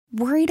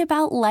Worried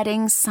about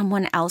letting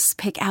someone else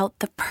pick out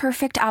the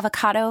perfect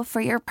avocado for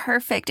your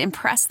perfect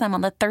impress them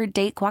on the third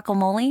date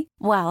guacamole?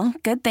 Well,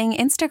 good thing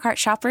Instacart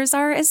shoppers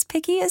are as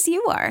picky as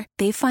you are.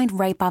 They find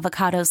ripe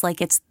avocados like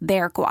it's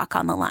their guac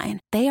on the line.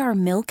 They are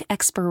milk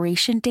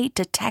expiration date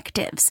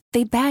detectives.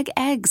 They bag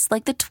eggs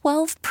like the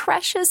 12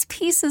 precious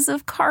pieces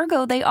of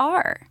cargo they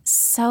are.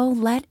 So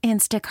let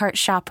Instacart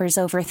shoppers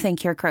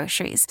overthink your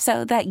groceries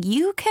so that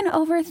you can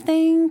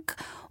overthink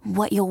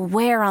what you'll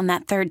wear on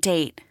that third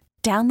date.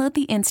 Download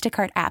the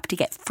Instacart app to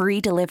get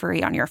free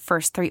delivery on your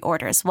first 3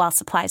 orders while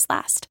supplies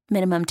last.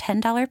 Minimum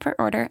 $10 per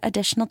order.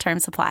 Additional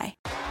terms apply.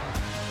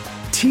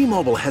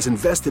 T-Mobile has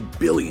invested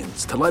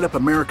billions to light up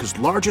America's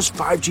largest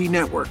 5G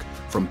network,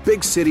 from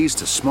big cities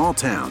to small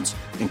towns,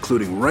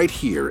 including right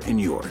here in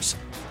yours.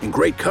 And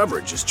great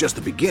coverage is just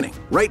the beginning.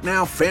 Right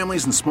now,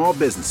 families and small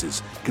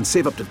businesses can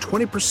save up to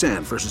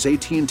 20% versus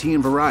AT&T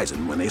and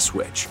Verizon when they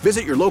switch.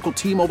 Visit your local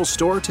T-Mobile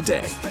store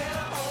today.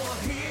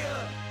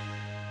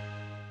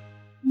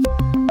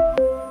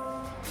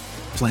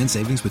 Plan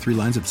savings with 3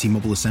 lines of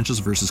T-Mobile Essentials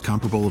versus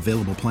comparable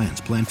available plans.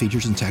 Plan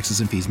features and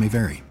taxes and fees may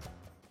vary.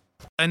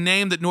 A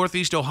name that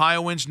Northeast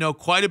Ohioans know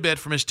quite a bit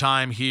from his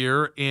time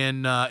here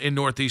in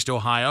Northeast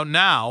Ohio.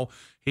 Now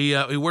he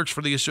works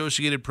for the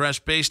Associated Press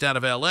based out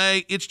of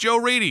L.A. It's Joe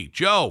Reedy.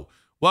 Joe,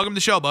 welcome to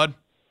the show, bud.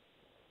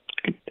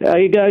 How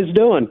you guys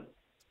doing?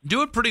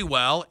 Doing pretty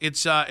well.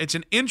 It's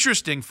an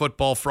interesting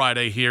football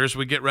Friday here as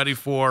we get ready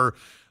for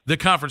the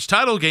conference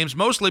title games,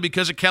 mostly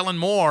because of Kellen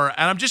Moore.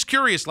 And I'm just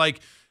curious,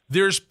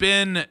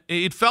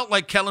 it felt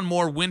like Kellen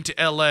Moore went to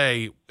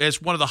L.A.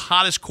 as one of the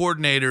hottest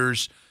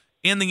coordinators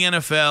in the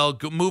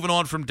NFL, moving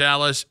on from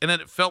Dallas, and then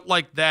it felt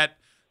like that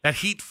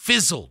heat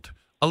fizzled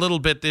a little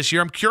bit this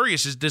year. I'm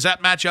curious, does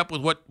that match up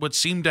with what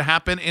seemed to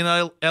happen in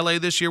L.A.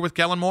 this year with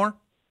Kellen Moore?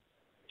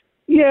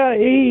 Yeah,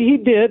 he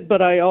did,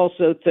 but I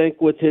also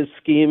think with his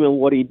scheme and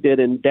what he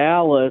did in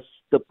Dallas,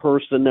 the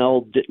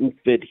personnel didn't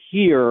fit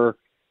here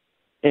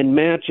and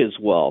match as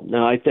well.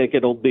 Now, I think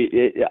it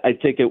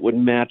would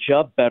match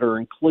up better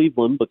in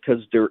Cleveland because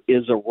there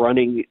is a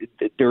running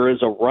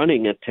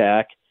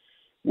attack.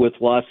 With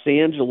Los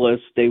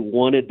Angeles, they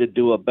wanted to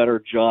do a better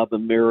job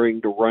of marrying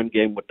the run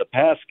game with the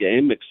pass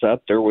game,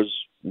 except there was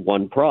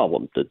one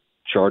problem. The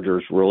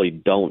Chargers really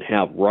don't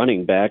have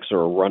running backs or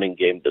a running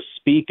game to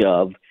speak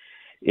of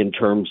in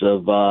terms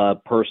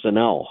of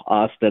personnel.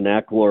 Austin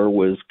Eckler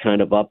was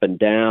kind of up and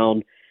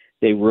down.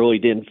 They really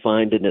didn't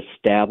find an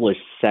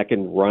established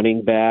second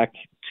running back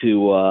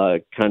to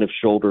kind of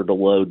shoulder the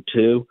load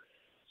to.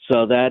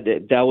 So that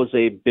was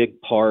a big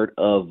part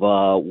of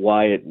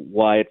why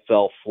it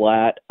fell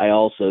flat. I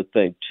also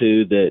think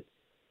too that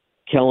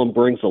Kellen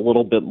brings a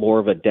little bit more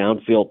of a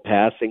downfield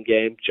passing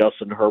game.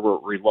 Justin Herbert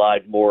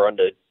relied more on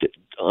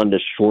the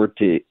short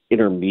to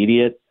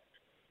intermediate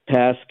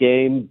pass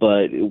game,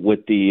 but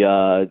with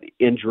the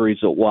injuries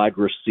at wide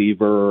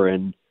receiver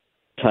and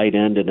tight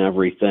end and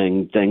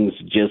everything, things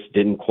just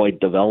didn't quite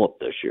develop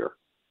this year.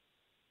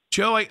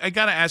 Joe, I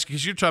got to ask you,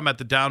 because you're talking about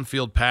the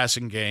downfield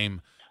passing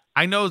game.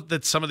 I know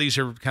that some of these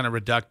are kind of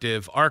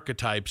reductive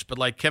archetypes, but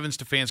like Kevin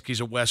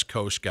Stefanski's a West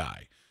Coast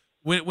guy.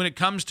 When it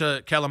comes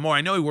to Kellen Moore,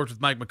 I know he worked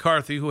with Mike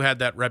McCarthy, who had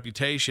that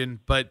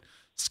reputation, but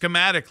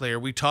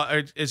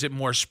schematically, is it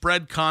more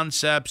spread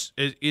concepts?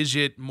 Is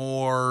it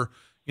more,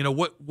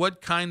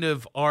 what kind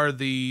of are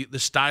the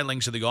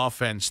stylings of the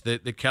offense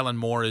that Kellen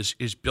Moore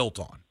is built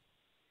on?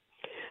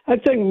 I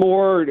think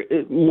more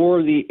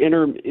the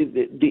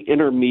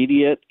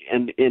intermediate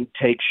and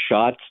take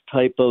shots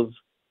type of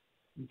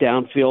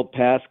downfield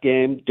pass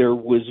game. There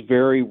was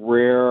very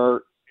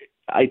rare,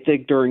 I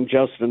think, during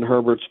Justin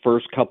Herbert's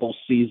first couple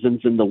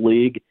seasons in the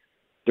league,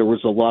 there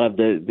was a lot of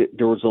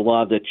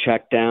the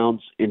check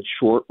downs in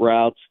short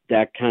routes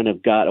that kind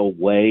of got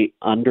away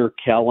under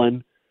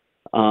Kellen.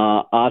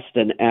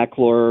 Austin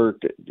Eckler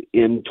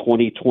in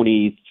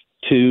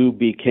 2022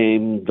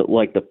 became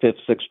the fifth,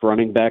 sixth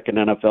running back in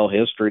NFL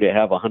history to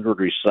have 100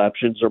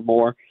 receptions or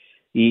more.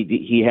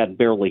 He had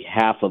barely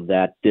half of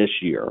that this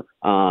year.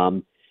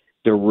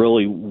 There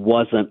really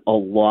wasn't a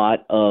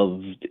lot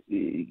of,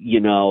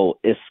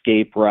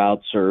 escape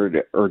routes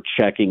or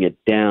checking it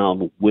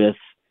down with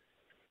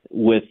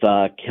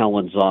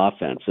Kellen's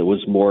offense. It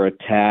was more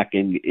attack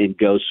and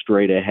go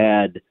straight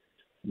ahead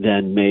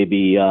than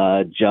maybe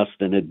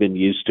Justin had been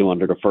used to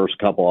under the first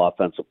couple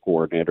offensive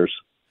coordinators.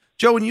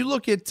 Joe, when you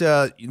look at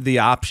the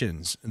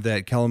options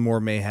that Kellen Moore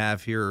may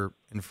have here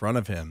in front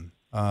of him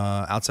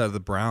outside of the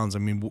Browns, I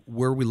mean,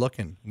 where are we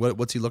looking?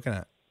 What's he looking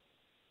at?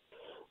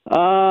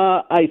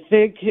 I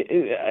think he's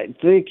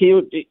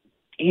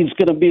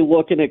going to be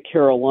looking at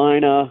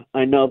Carolina.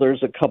 I know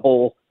there's a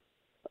couple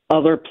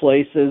other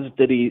places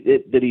that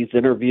he's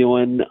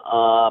interviewing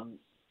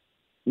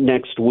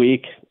next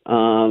week.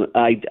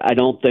 I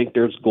don't think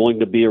there's going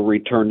to be a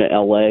return to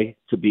LA,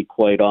 to be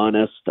quite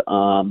honest.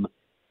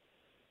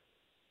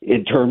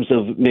 In terms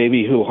of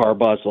maybe who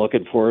Harbaugh's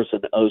looking for as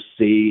an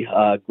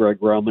OC, Greg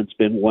Roman's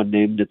been one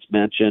name that's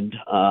mentioned.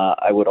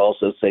 I would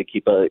also say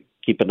keep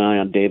an eye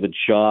on David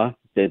Shaw.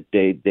 That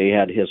they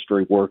had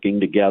history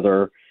working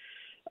together.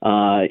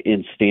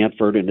 in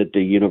Stanford and at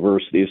the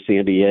University of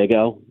San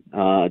Diego.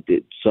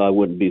 So I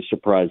wouldn't be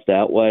surprised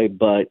that way.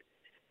 But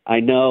I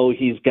know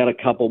he's got a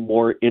couple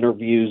more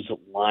interviews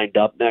lined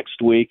up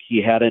next week.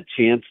 He had a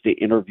chance to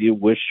interview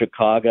with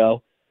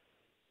Chicago,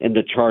 and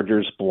the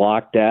Chargers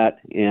blocked that.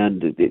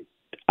 And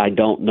I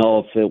don't know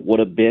if it would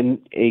have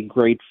been a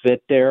great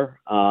fit there.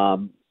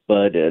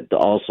 But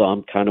also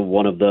I'm kind of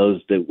one of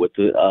those that with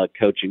the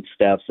coaching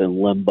staffs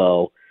in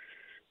limbo,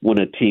 when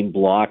a team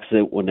blocks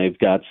it, when they've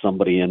got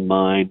somebody in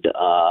mind,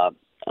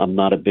 I'm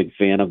not a big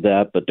fan of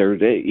that. But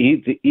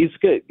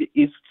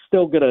he's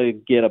still going to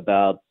get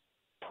about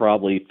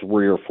probably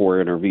 3 or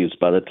 4 interviews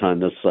by the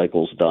time this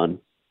cycle's done.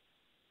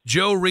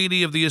 Joe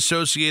Reedy of the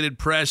Associated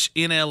Press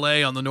in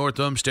L.A. on the North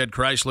Olmsted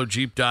Chrysler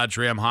Jeep Dodge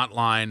Ram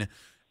hotline.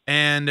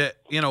 And,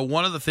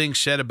 one of the things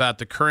said about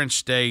the current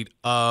state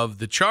of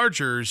the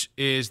Chargers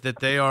is that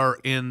they are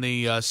in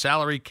the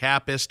salary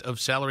capist of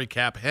salary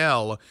cap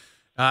hell.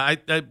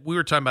 We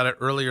were talking about it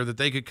earlier, that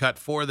they could cut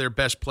 4 of their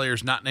best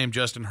players, not named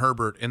Justin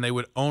Herbert, and they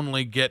would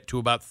only get to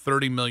about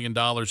 $30 million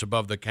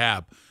above the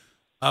cap.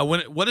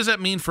 What does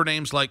that mean for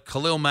names like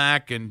Khalil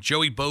Mack and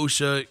Joey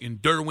Bosa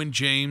and Derwin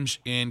James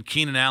and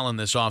Keenan Allen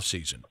this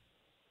offseason?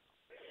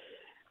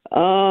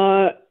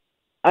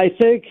 I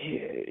think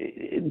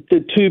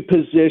the 2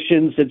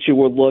 positions that you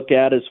would look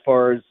at as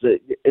far as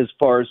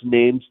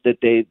names that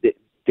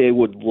they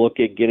would look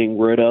at getting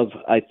rid of,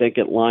 I think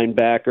at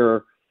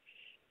linebacker,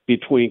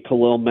 between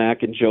Khalil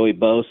Mack and Joey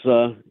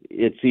Bosa,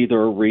 it's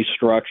either a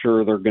restructure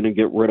or they're going to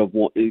get rid of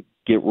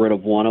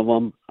one of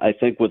them. I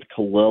think with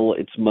Khalil,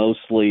 it's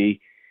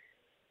mostly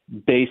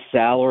base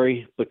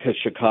salary because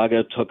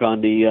Chicago took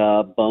on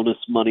the bonus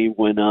money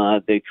when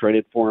they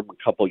traded for him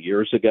a couple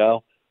years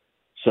ago.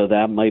 So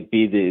that might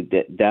be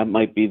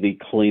the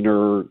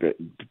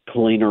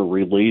cleaner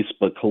release.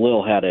 But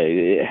Khalil had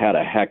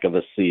a heck of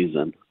a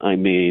season. I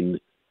mean,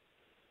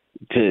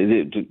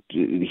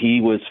 he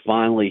was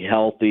finally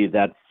healthy.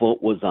 That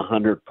foot was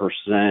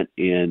 100%,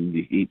 and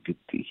he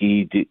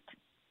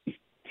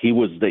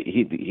was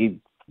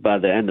by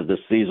the end of the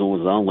season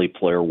was the only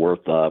player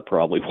worth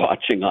probably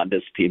watching on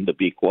this team, to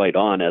be quite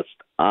honest.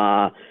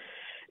 At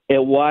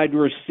wide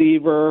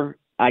receiver,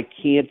 I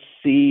can't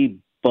see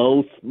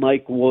both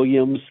Mike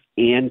Williams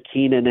and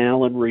Keenan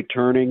Allen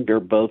returning. They're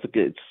both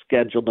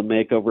scheduled to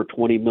make over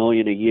 $20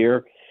 million a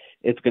year.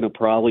 It's going to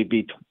probably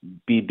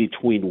be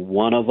between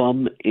one of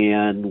them,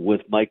 and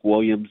with Mike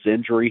Williams'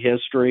 injury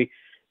history,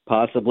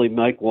 possibly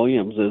Mike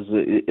Williams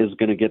is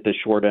going to get the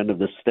short end of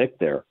the stick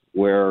there,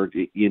 where,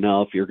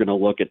 if you're going to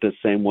look at the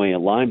same way a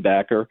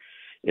linebacker,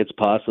 it's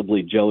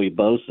possibly Joey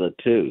Bosa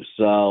too.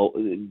 So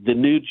the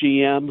new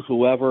GM,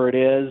 whoever it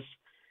is,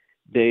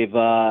 they've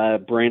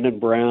Brandon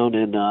Brown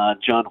and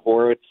John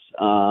Horitz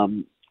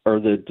are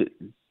the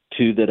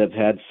 2 that have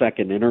had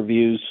second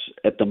interviews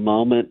at the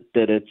moment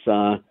that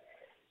it's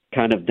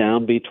kind of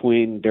down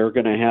between. They're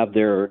going to have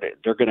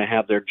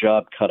their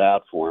job cut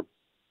out for them.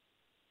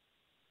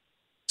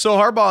 So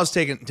Harbaugh's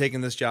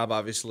taken this job,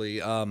 obviously.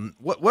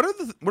 What are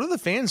the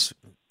fans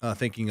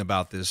thinking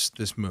about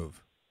this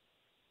move?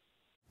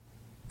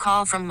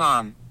 Call from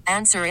mom.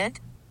 Answer it.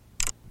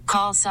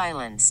 Call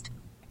silenced.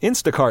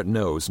 Instacart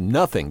knows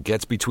nothing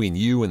gets between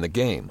you and the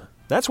game.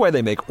 That's why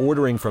they make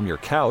ordering from your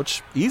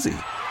couch easy.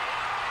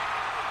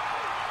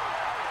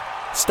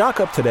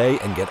 Stock up today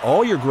and get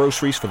all your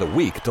groceries for the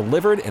week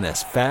delivered in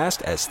as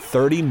fast as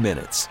 30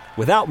 minutes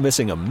without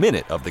missing a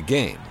minute of the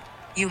game.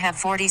 You have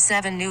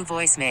 47 new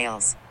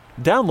voicemails.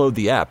 Download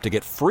the app to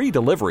get free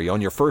delivery on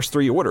your first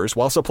 3 orders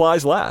while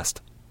supplies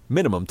last.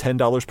 Minimum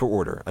 $10 per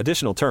order.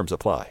 Additional terms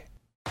apply.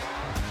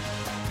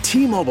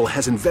 T-Mobile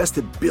has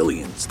invested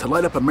billions to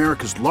light up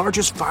America's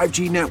largest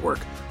 5G network,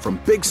 from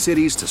big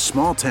cities to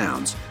small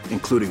towns,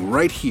 including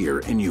right here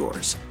in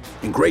yours.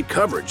 And great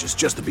coverage is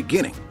just the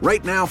beginning.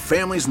 Right now,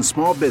 families and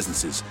small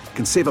businesses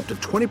can save up to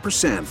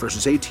 20%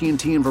 versus AT&T and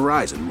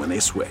Verizon when they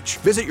switch.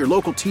 Visit your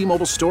local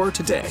T-Mobile store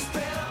today.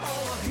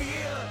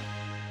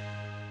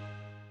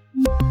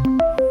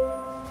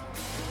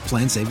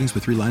 Plan savings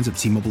with 3 lines of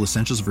T-Mobile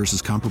Essentials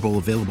versus comparable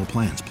available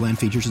plans. Plan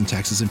features and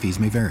taxes and fees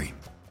may vary.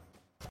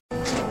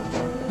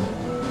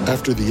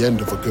 After the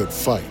end of a good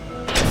fight,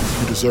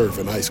 you deserve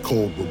an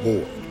ice-cold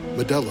reward.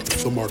 Modelo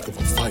is the mark of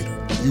a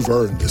fighter. You've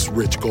earned this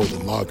rich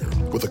golden lager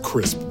with a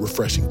crisp,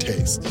 refreshing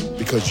taste.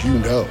 Because you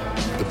know,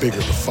 the bigger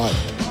the fight,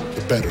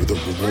 the better the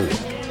reward.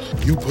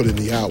 You put in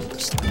the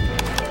hours,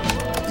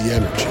 the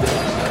energy,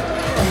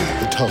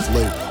 the tough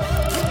labor.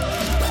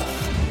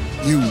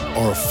 You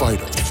are a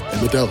fighter,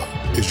 and Modelo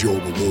is your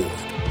reward.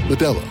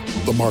 Modelo,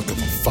 the mark of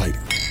a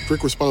fighter.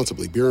 Drink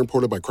responsibly. Beer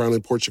imported by Crown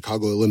Imports,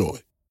 Chicago,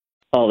 Illinois.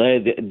 Oh,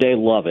 they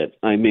love it.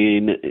 I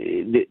mean,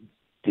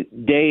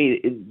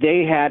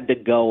 they had to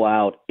go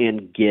out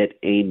and get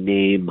a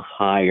name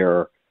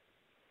higher,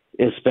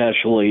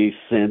 especially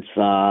since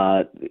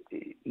the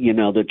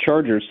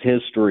Chargers'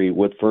 history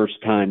with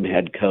first-time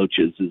head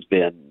coaches has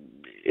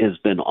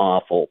been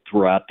awful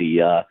throughout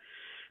the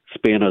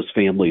Spanos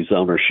family's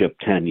ownership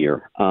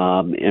tenure,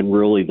 and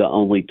really the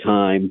only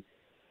time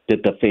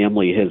that the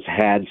family has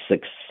had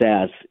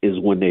success is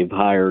when they've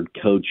hired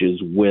coaches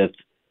with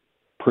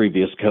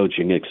previous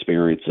coaching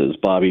experiences.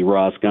 Bobby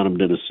Ross got them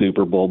to the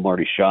Super Bowl.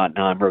 Marty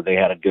Schottenheimer, they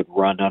had a good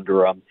run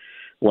under him.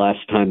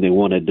 Last time they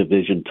won a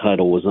division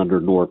title was under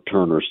North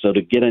Turner. So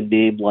to get a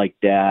name like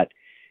that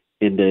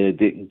and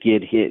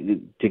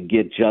to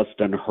get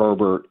Justin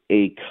Herbert,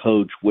 a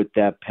coach with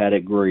that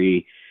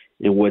pedigree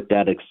and with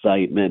that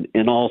excitement,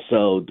 and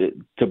also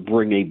to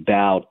bring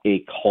about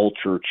a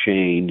culture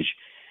change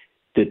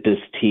that this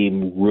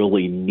team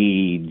really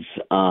needs,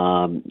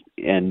 and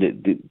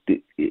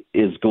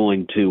is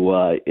going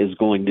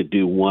to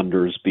do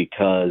wonders.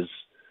 Because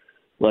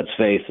let's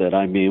face it,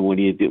 I mean, when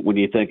you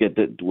think of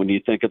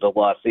the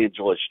Los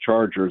Angeles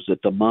Chargers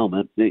at the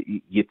moment,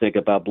 you think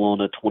about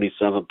blowing a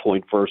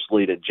 27-point first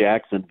lead at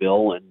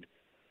Jacksonville,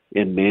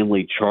 and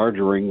mainly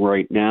charging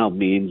right now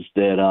means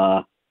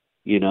that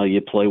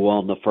you play well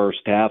in the first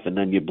half and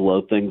then you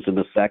blow things in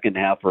the second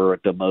half or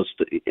at the most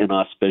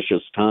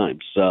inauspicious time.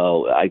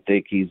 So I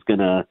think he's going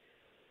to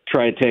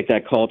try to take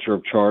that culture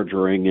of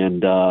charging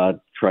and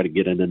try to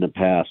get it in the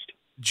past.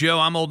 Joe,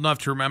 I'm old enough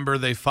to remember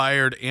they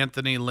fired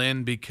Anthony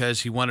Lynn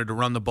because he wanted to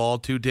run the ball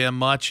too damn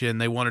much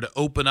and they wanted to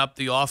open up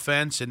the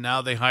offense, and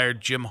now they hired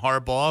Jim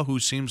Harbaugh, who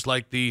seems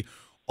like the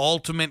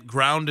ultimate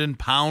ground and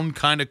pound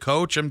kind of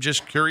coach. I'm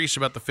just curious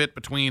about the fit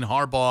between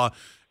Harbaugh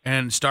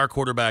and star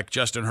quarterback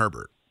Justin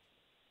Herbert.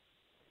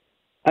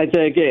 I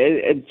think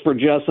for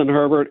Justin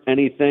Herbert,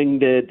 anything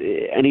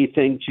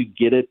to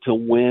get it to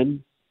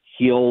win,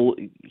 he'll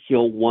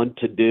want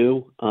to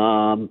do.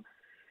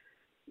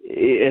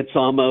 It's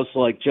almost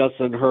like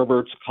Justin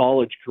Herbert's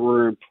college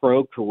career and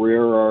pro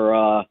career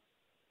are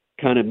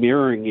kind of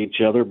mirroring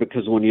each other,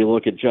 because when you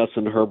look at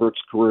Justin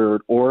Herbert's career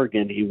at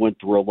Oregon, he went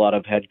through a lot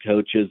of head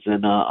coaches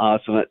and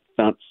also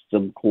found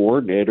some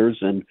coordinators,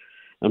 and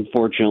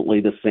unfortunately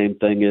the same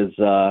thing is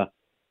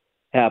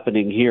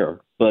happening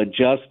here. But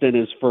Justin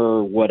is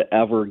for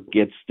whatever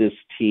gets this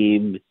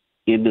team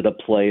into the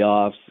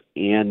playoffs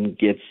and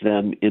gets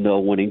them into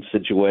a winning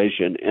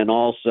situation. And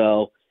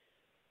also,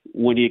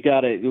 when you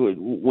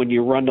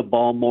run the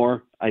ball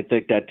more, I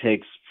think that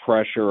takes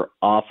pressure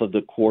off of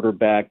the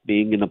quarterback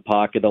being in the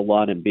pocket a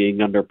lot and being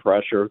under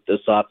pressure.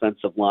 This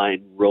offensive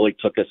line really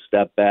took a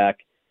step back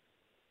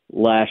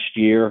last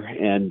year,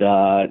 and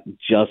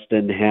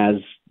Justin has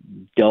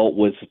dealt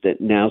with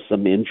now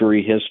some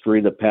injury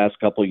history the past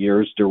couple of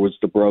years. There was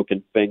the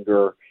broken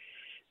finger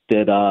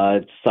that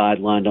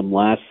sidelined him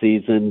last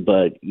season,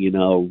 but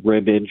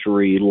rib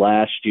injury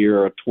last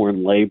year, a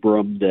torn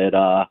labrum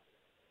that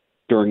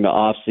during the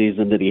off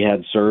season that he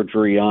had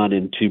surgery on,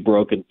 and 2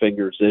 broken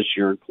fingers this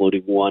year,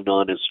 including one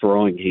on his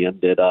throwing hand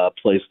that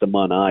placed him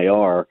on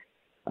IR.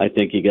 I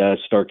think you got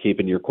to start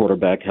keeping your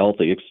quarterback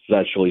healthy,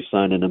 especially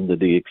signing him to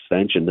the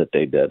extension that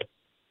they did.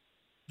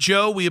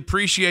 Joe, we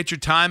appreciate your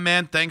time,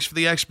 man. Thanks for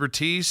the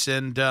expertise,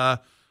 and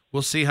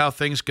we'll see how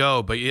things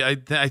go. But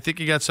I think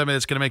you got something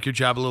that's going to make your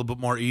job a little bit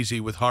more easy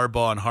with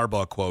Harbaugh and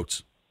Harbaugh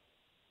quotes.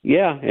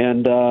 Yeah,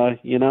 and,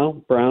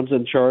 Browns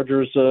and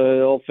Chargers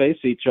will face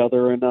each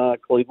other in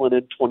Cleveland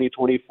in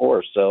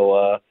 2024.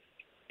 So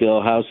the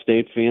Ohio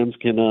State fans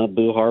can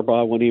boo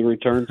Harbaugh when he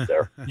returns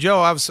there. Joe,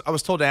 I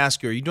was told to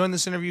ask you, are you doing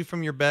this interview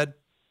from your bed?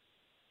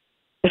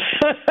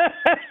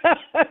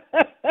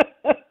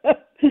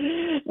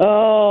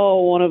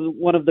 Oh,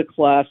 one of the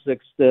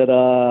classics that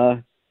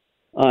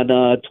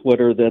on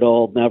Twitter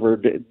that'll never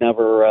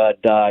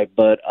die,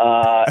 but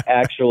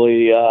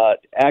actually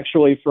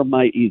from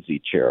my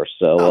easy chair,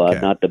 so okay.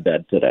 Not the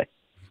bed today.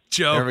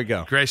 Joe, there we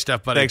go. Great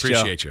stuff, buddy. Thanks,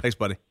 appreciate Joe. you. Thanks,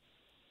 buddy.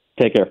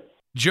 Take care.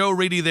 Joe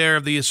Reedy there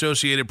of the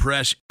Associated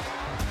Press.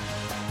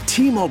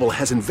 T-Mobile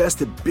has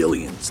invested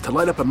billions to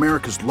light up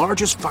America's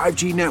largest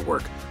 5G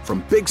network,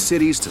 from big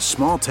cities to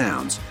small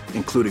towns,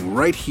 including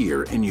right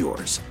here in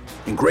yours.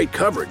 And great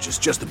coverage is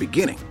just the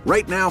beginning.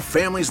 Right now,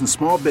 families and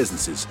small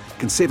businesses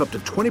can save up to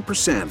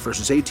 20%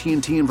 versus AT&T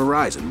and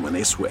Verizon when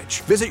they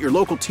switch. Visit your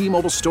local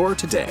T-Mobile store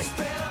today.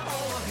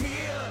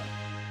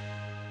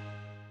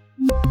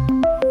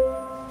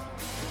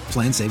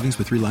 Plan savings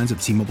with 3 lines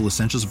of T-Mobile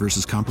Essentials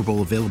versus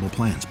comparable available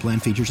plans. Plan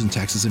features and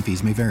taxes and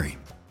fees may vary.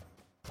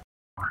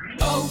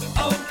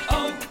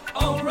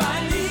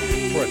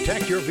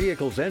 Protect your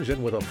vehicle's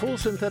engine with a full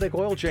synthetic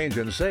oil change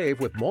and save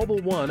with Mobile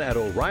One at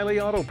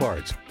O'Reilly Auto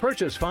Parts.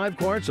 Purchase 5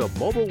 quarts of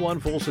Mobile One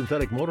full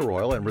synthetic motor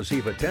oil and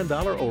receive a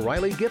 $10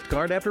 O'Reilly gift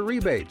card after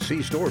rebate.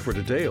 See store for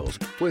details.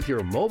 With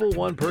your Mobile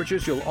One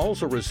purchase, you'll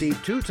also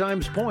receive 2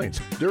 times points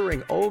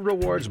during O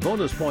Rewards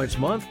Bonus Points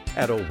Month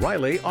at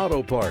O'Reilly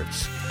Auto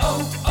Parts.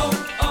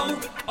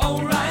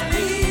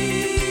 O'Reilly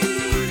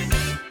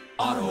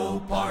Auto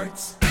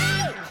Parts.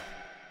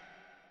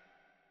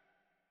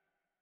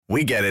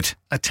 We get it.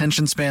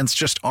 Attention spans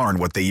just aren't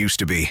what they used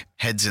to be.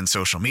 Heads in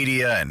social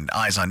media and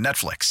eyes on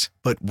Netflix.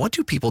 But what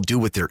do people do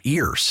with their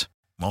ears?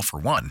 Well, for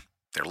one,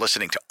 they're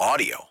listening to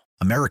audio.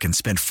 Americans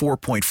spend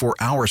 4.4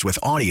 hours with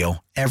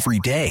audio every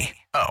day.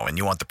 Oh, and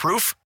you want the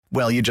proof?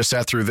 Well, you just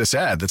sat through this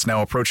ad that's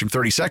now approaching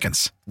 30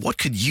 seconds. What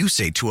could you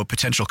say to a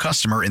potential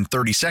customer in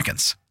 30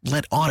 seconds?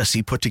 Let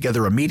Odyssey put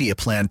together a media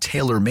plan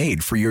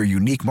tailor-made for your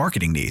unique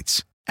marketing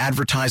needs.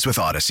 Advertise with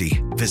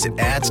Odyssey. Visit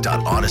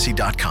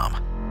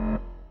ads.odyssey.com.